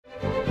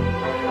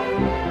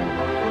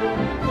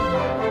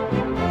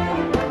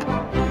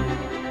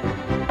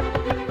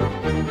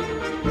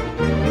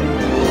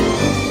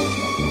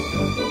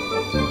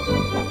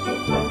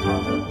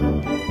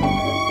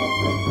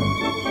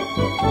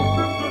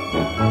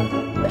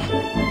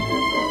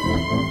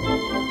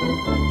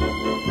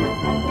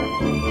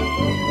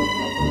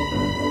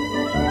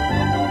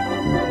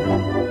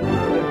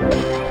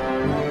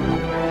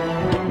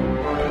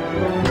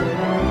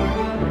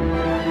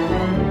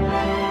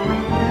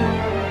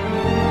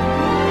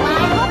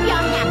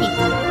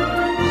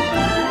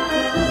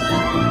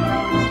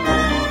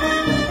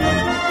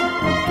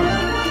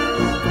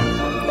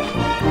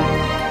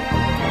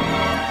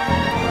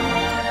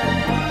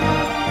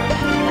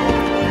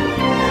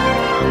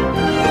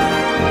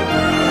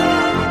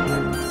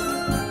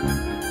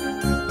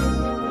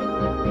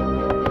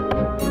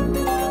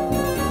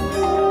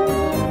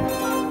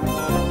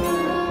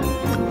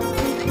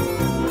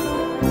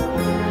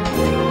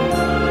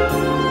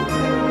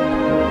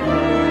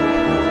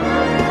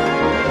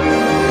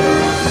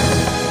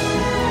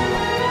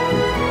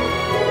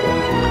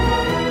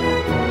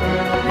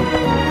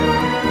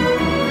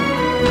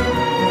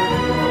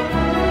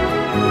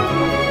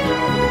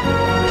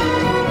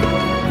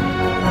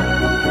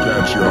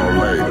catch y'all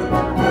later.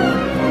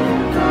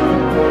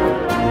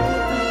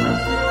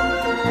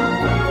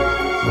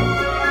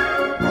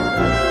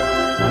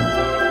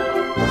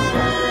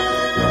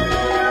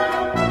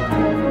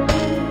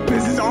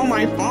 This is all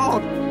my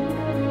fault.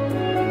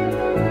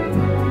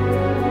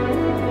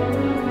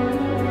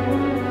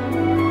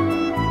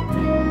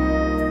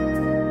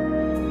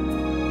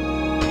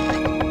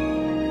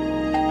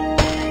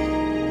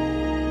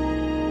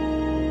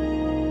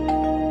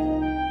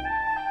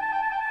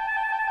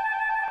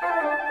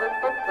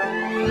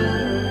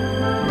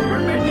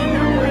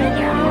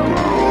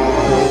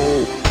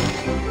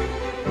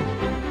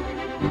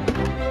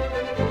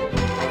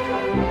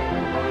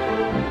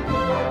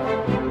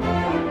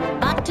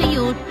 Up to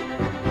you.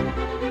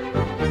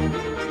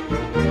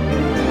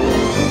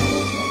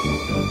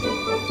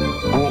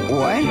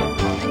 What?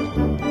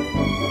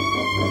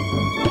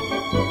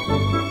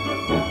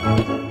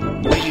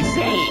 What are you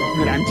saying?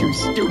 That I'm too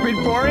stupid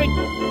for it?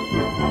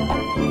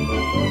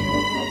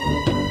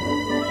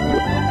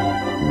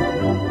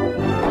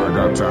 I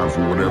got time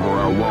for whatever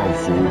I want,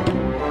 fool.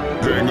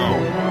 Hang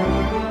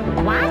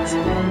on. What?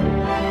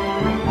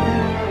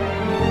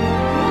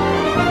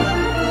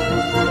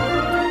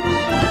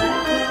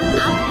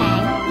 Okay.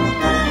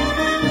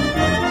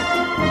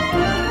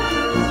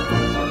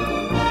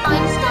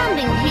 I'm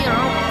standing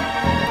here.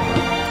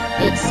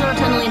 It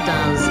certainly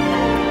does.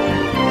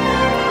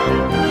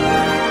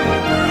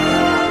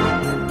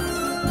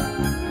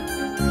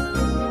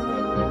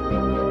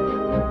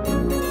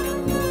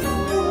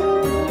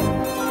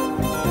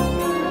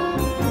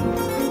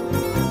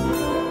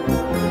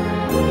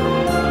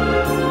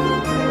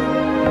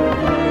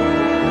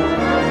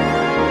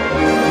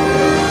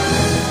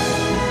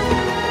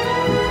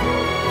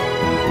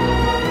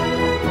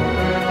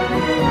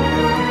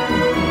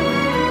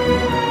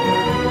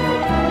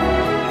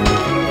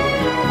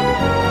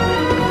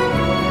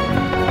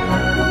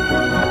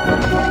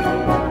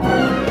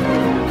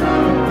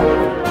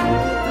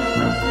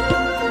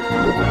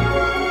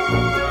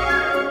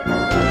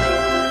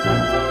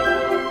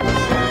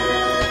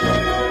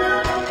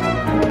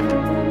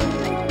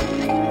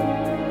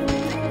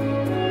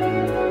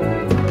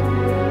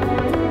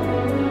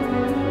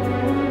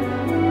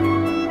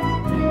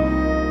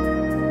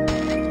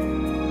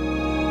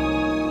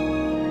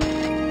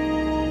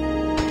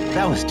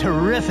 That was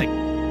terrific.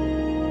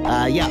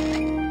 Yeah.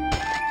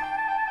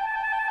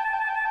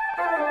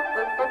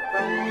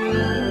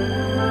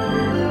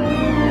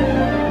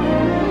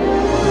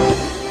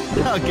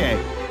 Okay.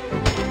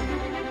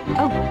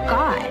 Oh,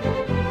 God.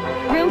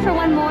 Room for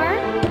one more?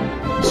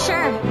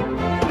 Sure.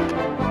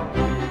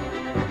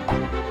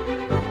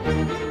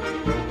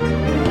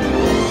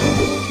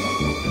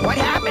 What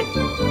happened?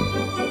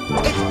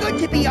 It's good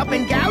to be up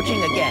and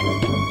gouging again.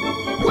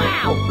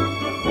 Wow!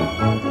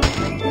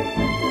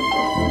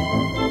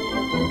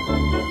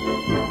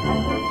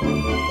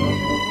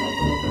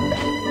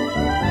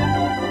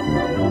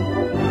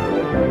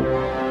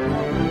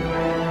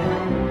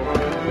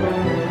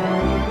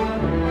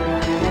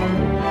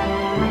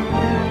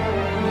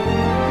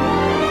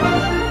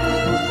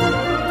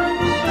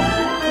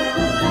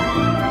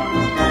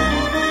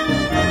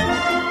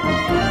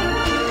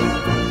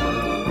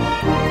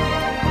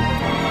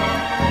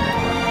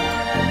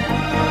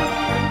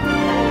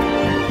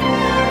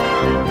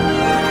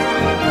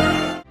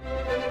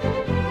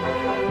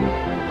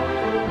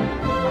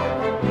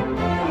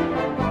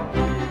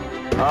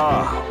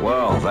 Ah,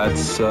 well,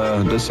 that's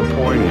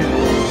disappointing.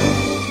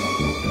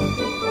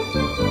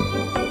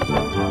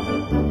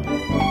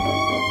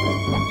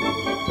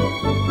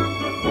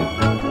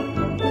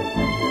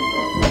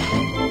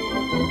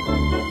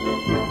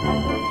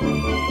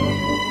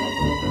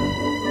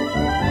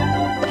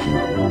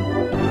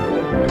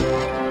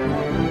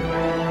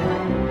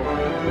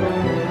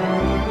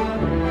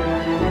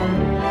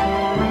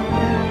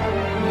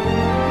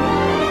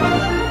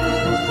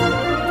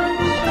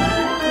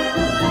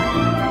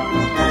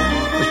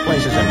 This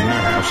place is a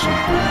nut house.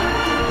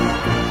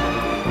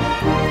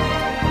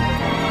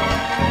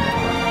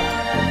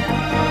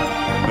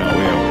 Well,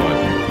 we have fun.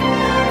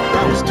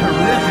 That was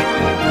terrific.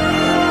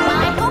 Well,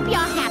 I hope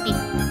you're happy.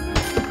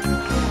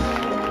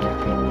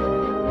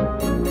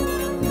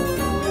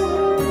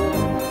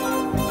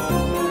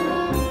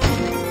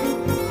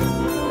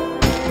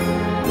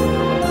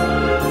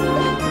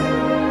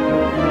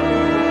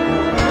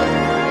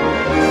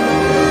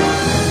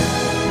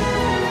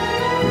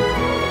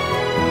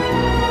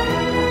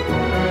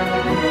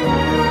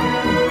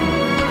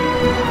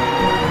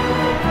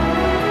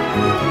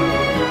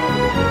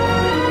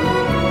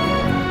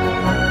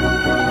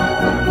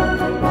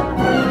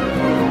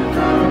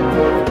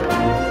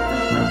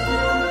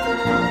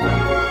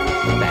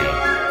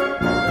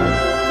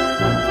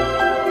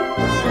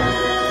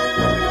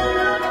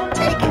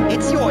 Take it.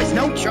 It's yours,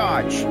 no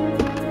charge.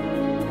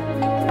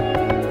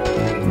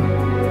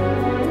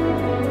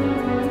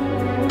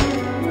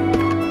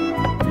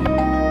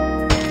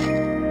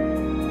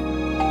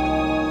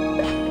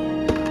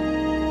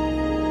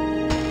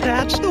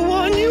 That's the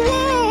one you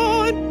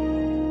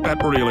want.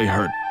 That really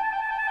hurt.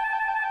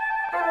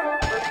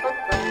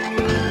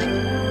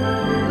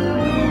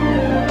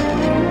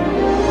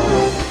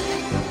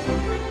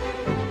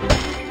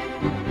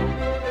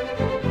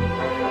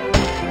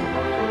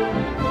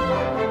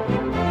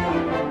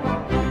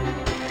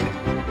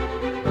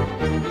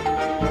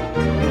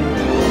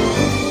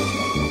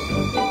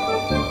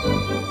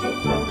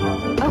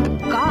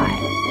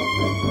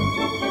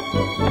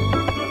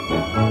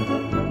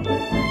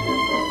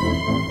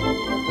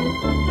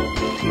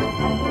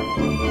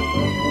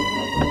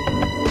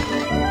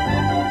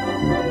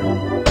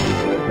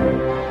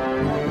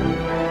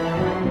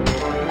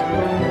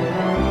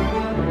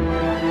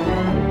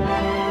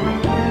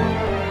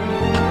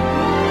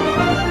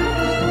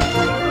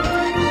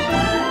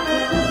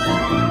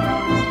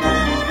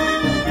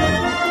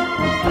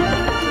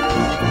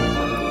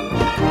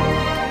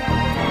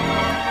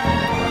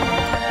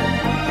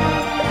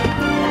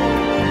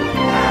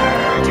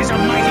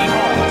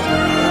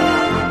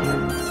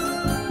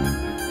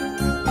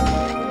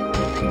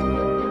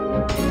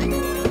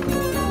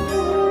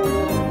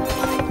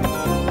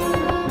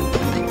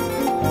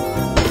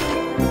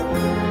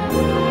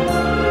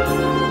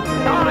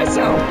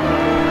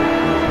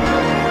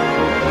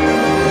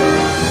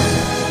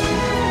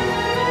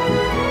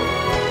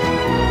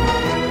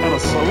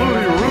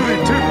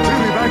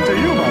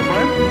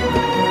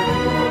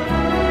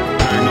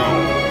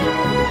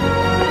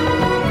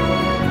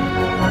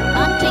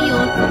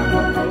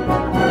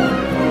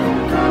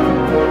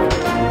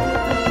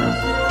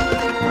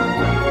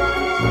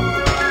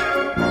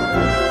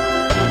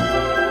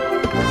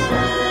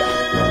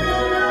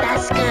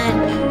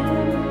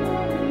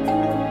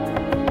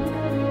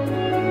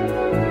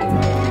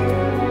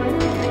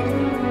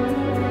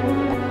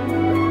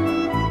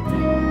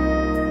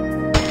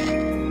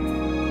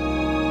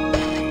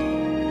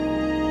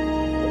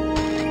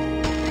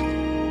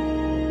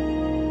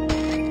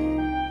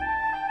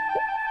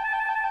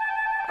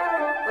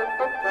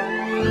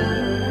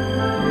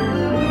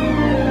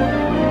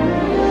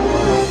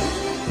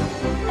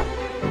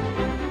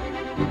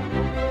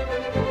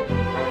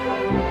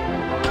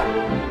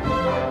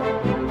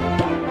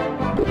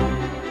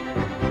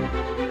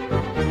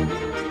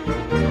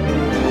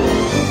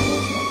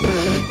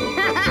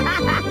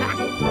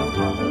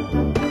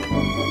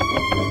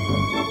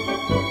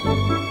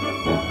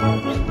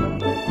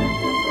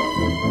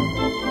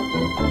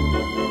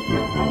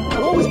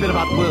 been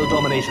about world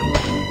domination.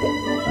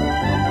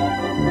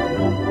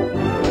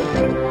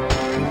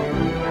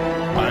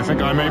 I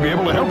think I may be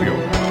able to help you.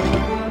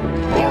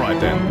 All right,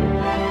 then.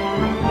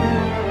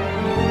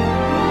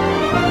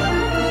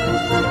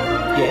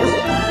 Yes?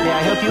 May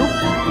I help you?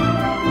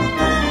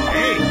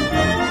 Hey!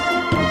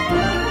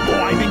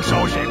 Oh, I think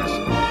so, Seamus.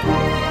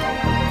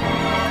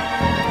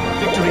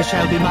 Victory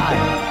shall be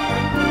mine.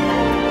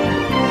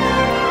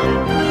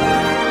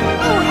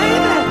 Oh, hey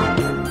there!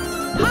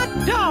 Hot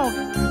dog!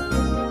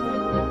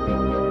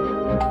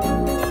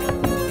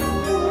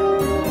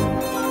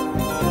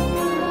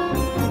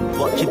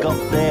 What you got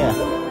there?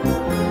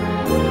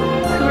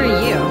 Who are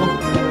you?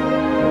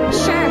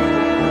 Sure.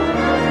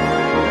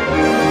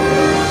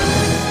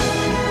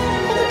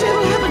 What the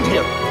devil happened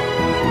here?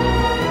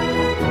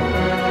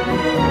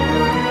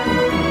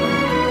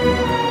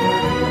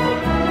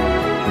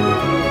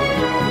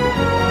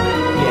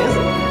 Yes?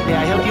 May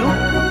I help you?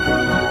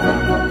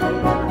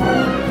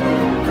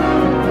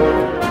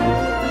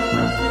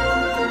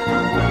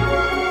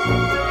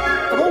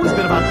 I've always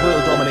been about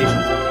world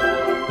domination.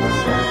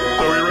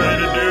 Are we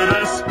ready to do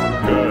this?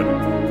 Good.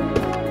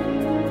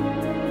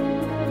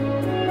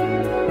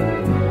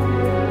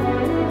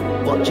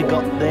 What you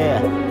got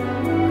there?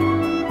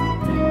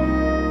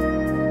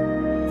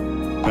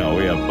 Well,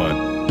 we have fun.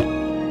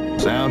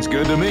 Sounds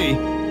good to me.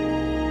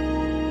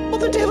 What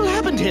the devil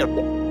happened here?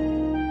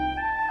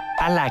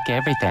 I like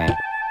everything.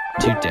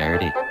 Too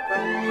dirty.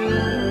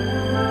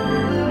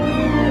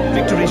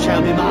 Victory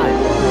shall be mine.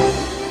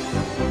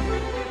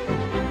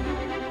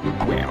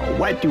 Well,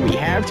 what do we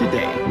have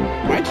today?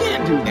 I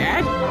can't do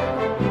that.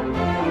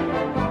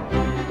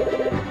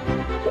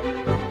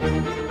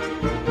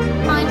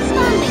 I'm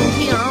standing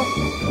here.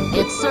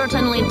 It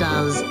certainly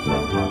does.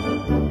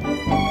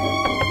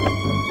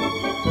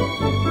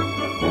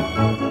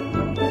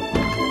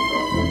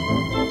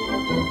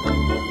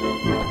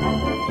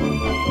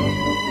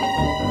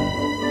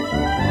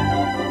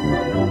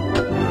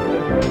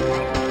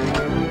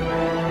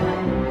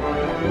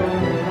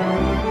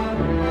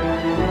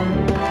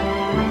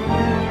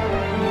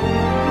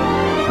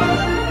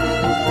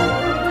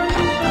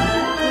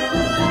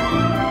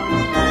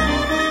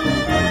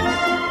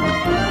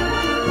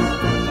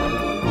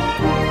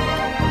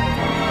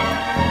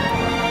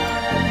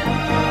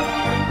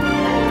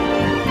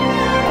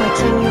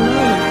 What's in your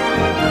mind?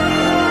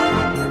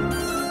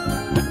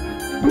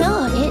 No,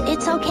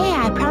 it's okay.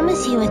 I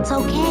promise you it's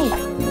okay.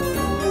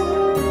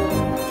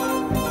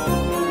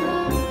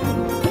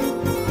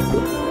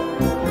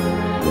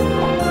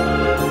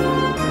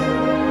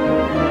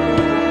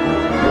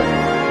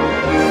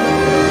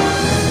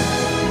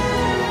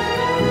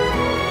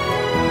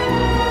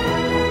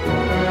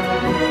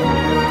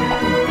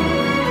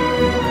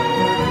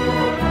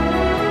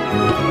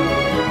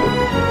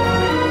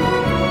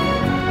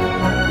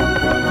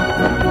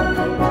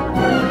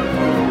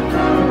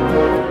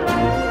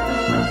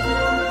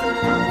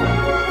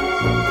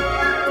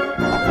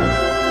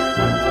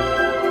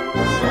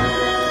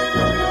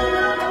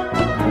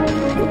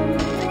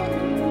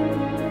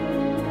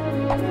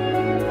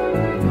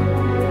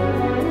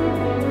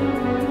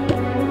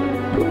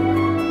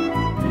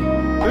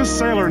 This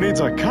sailor needs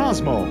a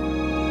Cosmo.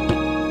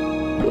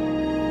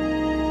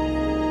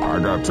 I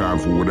got time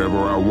for whatever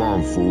I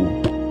want, fool.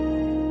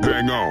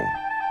 Hang on.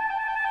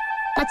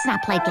 Let's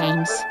not play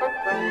games.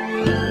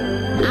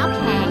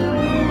 Okay.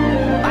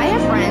 I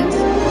have friends.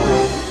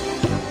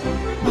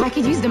 I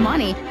could use the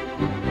money.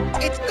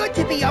 It's good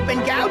to be up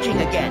and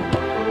gouging again.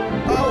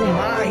 Oh,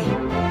 my.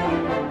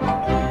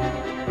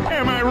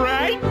 Am I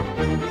right?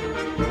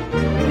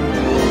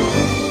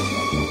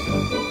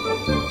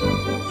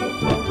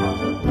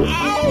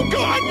 Oh,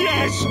 God,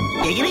 yes!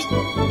 Giggity?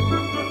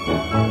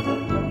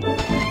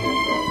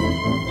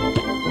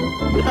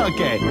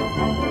 Okay.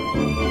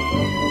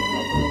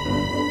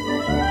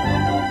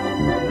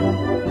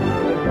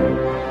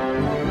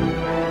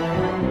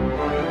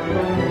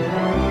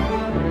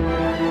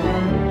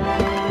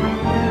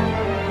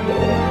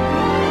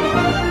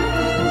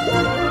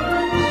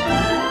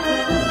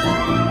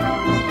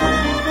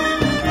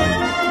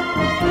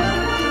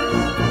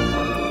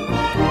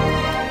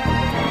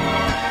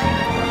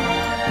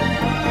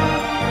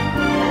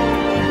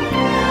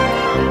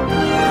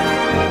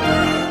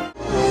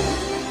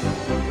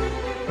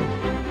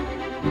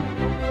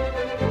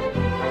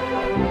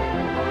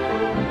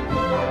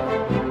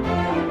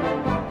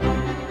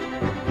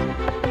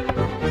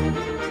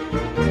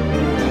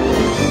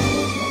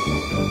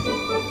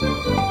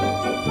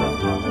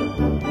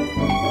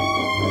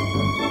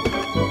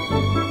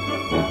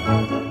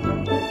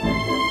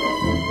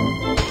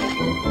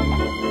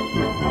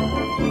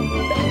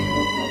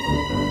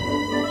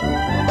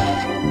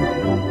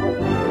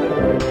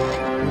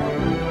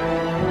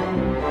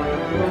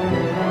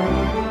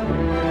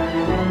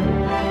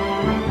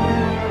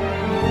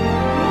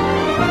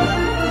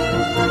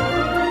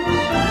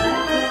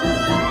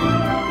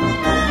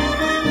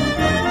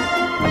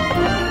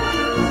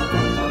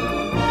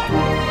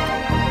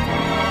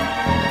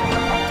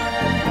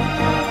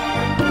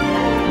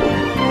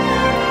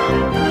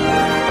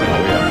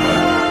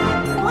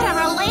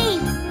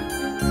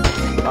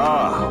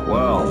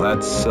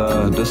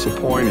 That's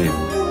disappointing.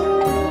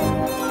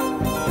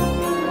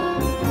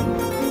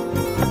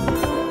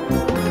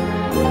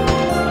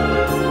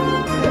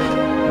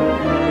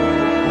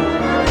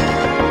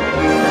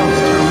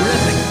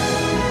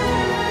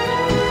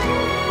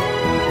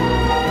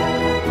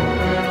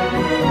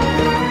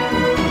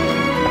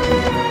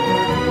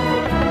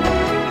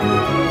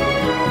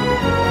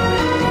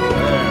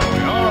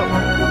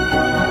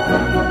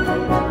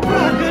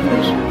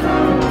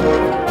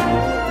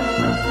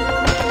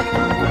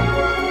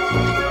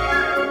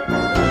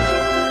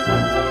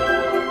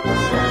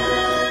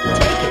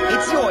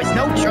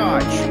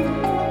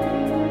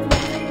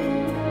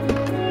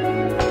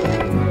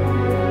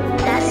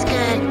 That's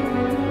good.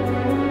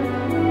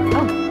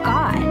 Oh,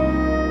 God.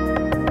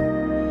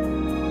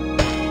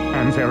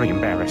 I'm very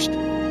embarrassed.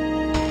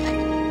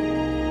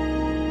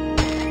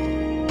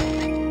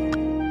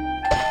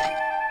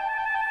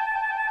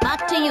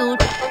 Back to you.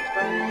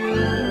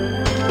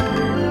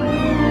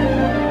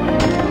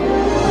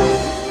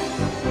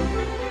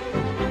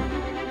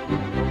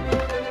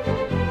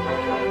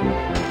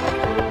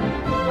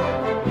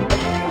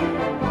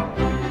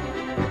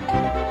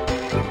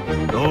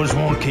 Those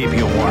won't keep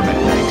you warm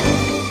at night.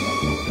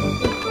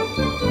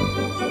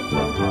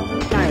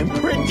 I'm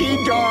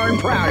pretty darn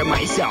proud of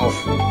myself.